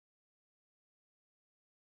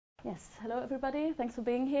Yes, hello everybody. Thanks for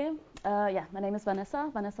being here. My name is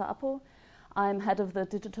Vanessa Appo. I'm head of the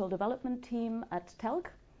digital development team at TELC.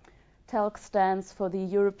 TELC stands for the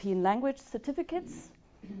European Language Certificates.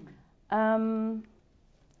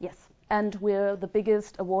 Yes, and we're the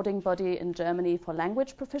biggest awarding body in Germany for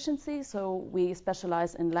language proficiency. So we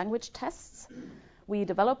specialize in language tests. We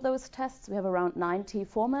develop those tests. We have around 90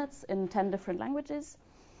 formats in 10 different languages.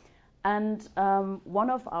 And one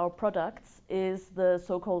of our products is the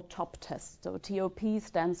so-called TOP test. So TOP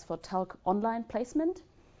stands for TELC Online Placement.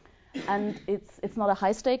 And it's not a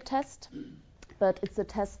high-stake test, but it's a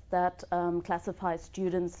test that classifies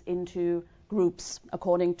students into groups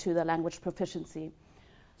according to their language proficiency.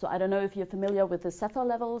 So I don't know if you're familiar with the CEFA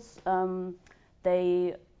levels.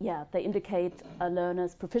 They indicate a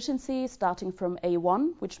learner's proficiency starting from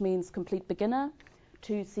A1, which means complete beginner,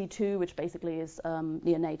 to C2, which basically is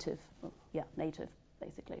near native. Native,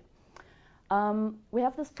 basically. We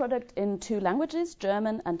have this product in 2 languages,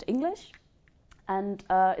 German and English. And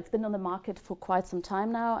it's been on the market for quite some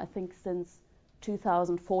time now, I think since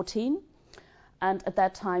 2014. And at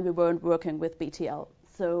that time, we weren't working with BTL.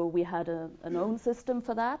 So we had an own system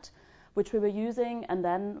for that, which we were using. And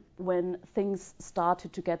then when things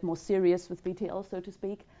started to get more serious with BTL, so to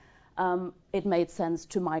speak, it made sense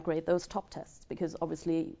to migrate those top tests, because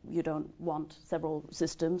obviously you don't want several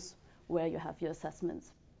systems where you have your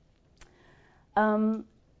assessments.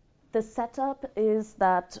 The setup is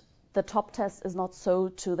that the top test is not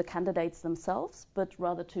sold to the candidates themselves, but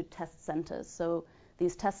rather to test centers. So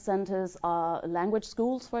these test centers are language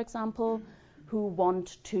schools, for example, who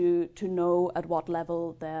want to know at what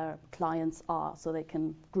level their clients are, so they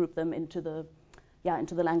can group them into the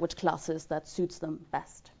language classes that suits them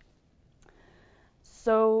best.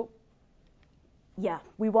 So,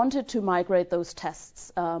 we wanted to migrate those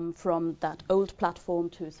tests from that old platform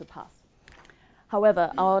to Surpass.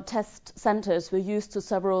 However, our test centers were used to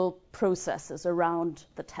several processes around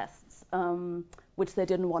the tests, which they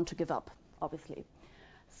didn't want to give up, obviously.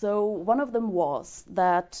 So one of them was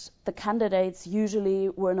that the candidates usually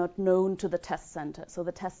were not known to the test center. So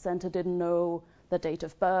the test center didn't know the date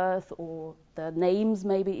of birth or their names,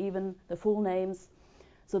 maybe even the full names.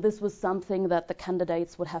 So this was something that the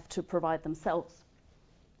candidates would have to provide themselves.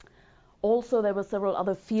 Also, there were several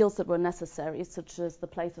other fields that were necessary, such as the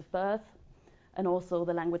place of birth and also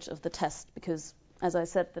the language of the test, because, as I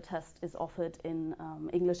said, the test is offered in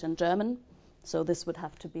English and German, so this would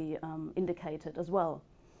have to be indicated as well.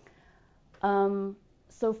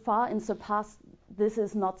 So far in Surpass, this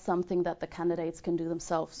is not something that the candidates can do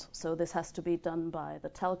themselves, so this has to be done by the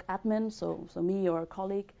TELC admin, so me or a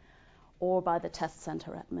colleague, or by the test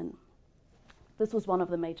center admin. This was one of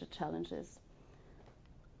the major challenges.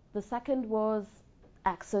 The second was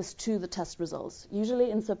access to the test results.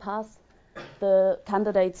 Usually in Surpass, the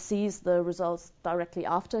candidate sees the results directly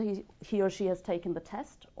after he or she has taken the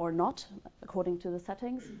test, or not, according to the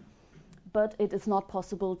settings. But it is not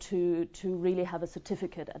possible to really have a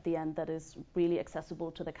certificate at the end that is really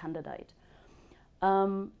accessible to the candidate.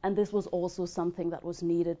 And this was also something that was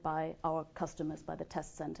needed by our customers, by the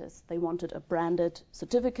test centers. They wanted a branded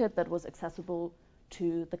certificate that was accessible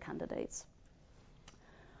to the candidates.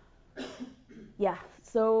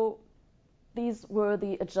 So these were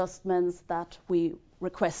the adjustments that we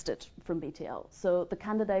requested from BTL. So the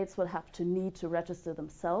candidates would have to need to register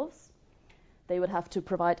themselves. They would have to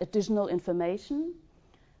provide additional information.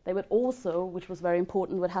 They would also, which was very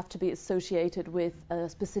important, would have to be associated with a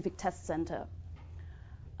specific test center.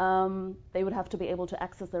 They would have to be able to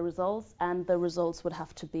access the results, and the results would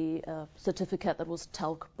have to be a certificate that was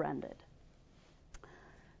TELC branded.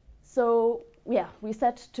 So we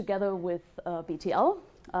sat together with BTL,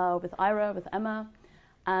 with Ira, with Emma,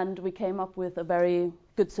 and we came up with a very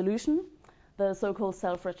good solution, the so-called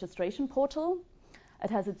self-registration portal. It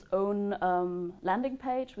has its own landing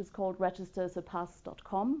page, which is called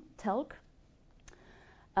registersurpass.com, TELC.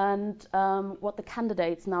 And what the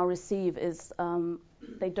candidates now receive is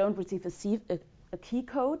they don't receive a key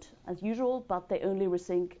code as usual, but they only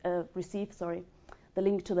receive the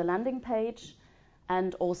link to the landing page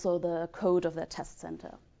and also the code of their test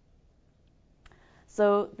center.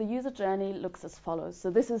 So the user journey looks as follows. So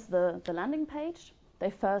this is the landing page. They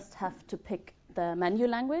first have to pick their menu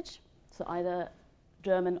language, so either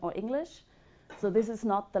German or English. So this is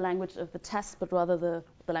not the language of the test, but rather the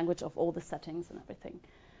language of all the settings and everything.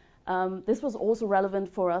 This was also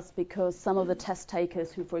relevant for us because some of the test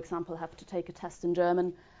takers who, for example, have to take a test in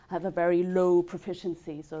German have a very low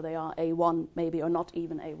proficiency, so they are A1 maybe, or not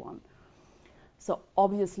even A1. So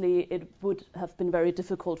obviously it would have been very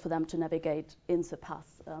difficult for them to navigate in Surpass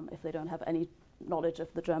if they don't have any knowledge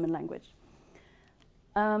of the German language.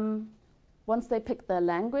 Once they pick their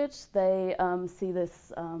language, they see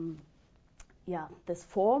this, this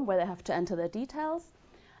form where they have to enter their details.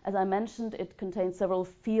 As I mentioned, it contains several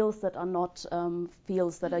fields that are not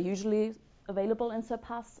fields that are usually available in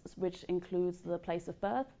Surpass, which includes the place of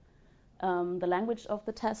birth, the language of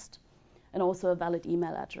the test, and also a valid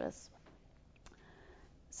email address.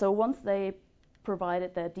 So once they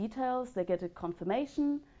provided their details, they get a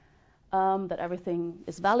confirmation that everything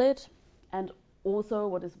is valid, and also,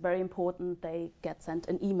 what is very important, they get sent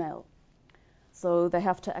an email. So they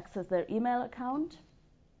have to access their email account,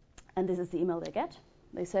 and this is the email they get.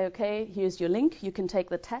 They say, okay, here's your link, you can take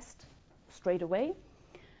the test straight away.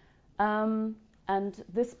 And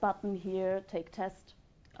this button here, Take Test,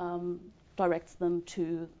 directs them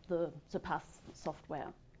to the Surpass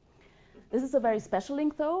software. This is a very special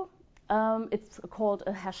link though. It's called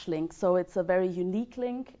a hash link, so it's a very unique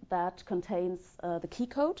link that contains the key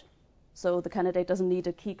code. So the candidate doesn't need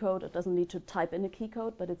a key code, it doesn't need to type in a key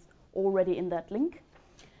code, but it's already in that link.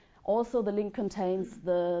 Also, the link contains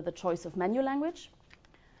the choice of menu language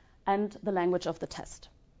and the language of the test.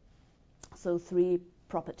 So 3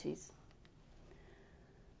 properties.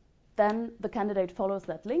 Then the candidate follows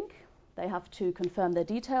that link. They have to confirm their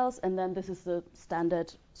details, and then this is the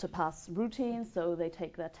standard Surpass routine. So they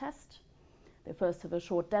take their test. They first have a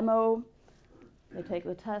short demo. They take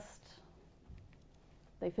the test.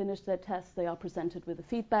 They finish their test. They are presented with the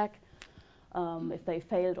feedback, if they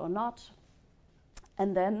failed or not.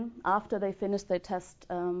 And then after they finish their test,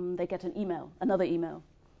 they get an email, another email.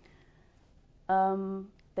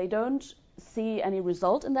 They don't see any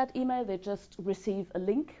result in that email. They just receive a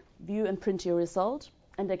link, view and print your result.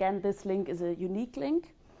 And again, this link is a unique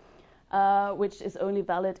link, which is only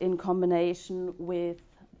valid in combination with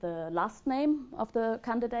the last name of the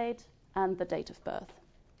candidate and the date of birth.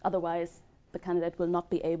 Otherwise, the candidate will not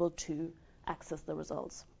be able to access the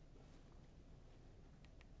results.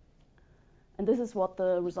 And this is what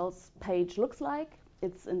the results page looks like.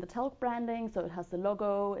 It's in the Telk branding, so it has the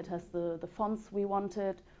logo, it has the fonts we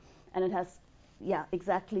wanted, and it has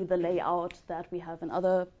exactly the layout that we have in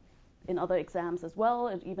other exams as well.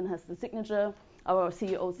 It even has the signature, our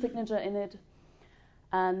CEO's signature in it.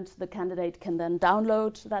 And the candidate can then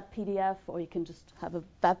download that PDF, or you can just have a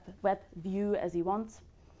web view as he wants.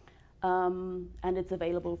 And it's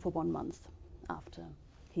available for 1 month after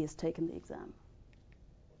he has taken the exam.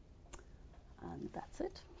 And that's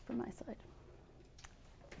it from my side.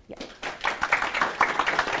 Yeah.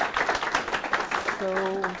 So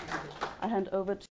I hand over to